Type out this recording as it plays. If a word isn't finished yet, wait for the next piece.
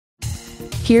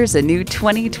Here's a new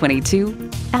 2022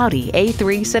 Audi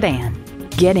A3 sedan.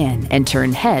 Get in and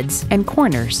turn heads and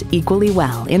corners equally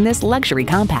well in this luxury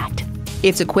compact.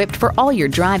 It's equipped for all your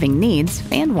driving needs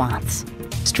and wants.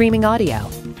 Streaming audio,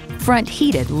 front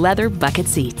heated leather bucket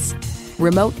seats,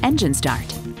 remote engine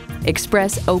start,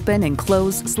 express open and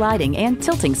close sliding and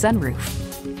tilting sunroof,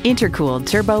 intercooled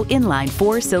turbo inline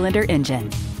 4-cylinder engine,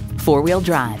 4-wheel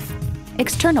drive,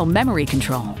 external memory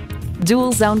control,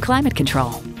 dual zone climate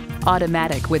control,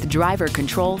 automatic with driver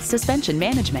control suspension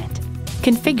management,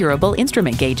 configurable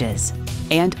instrument gauges,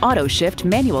 and auto shift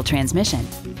manual transmission.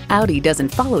 Audi doesn't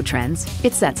follow trends,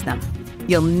 it sets them.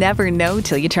 You'll never know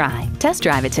till you try. Test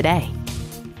drive it today.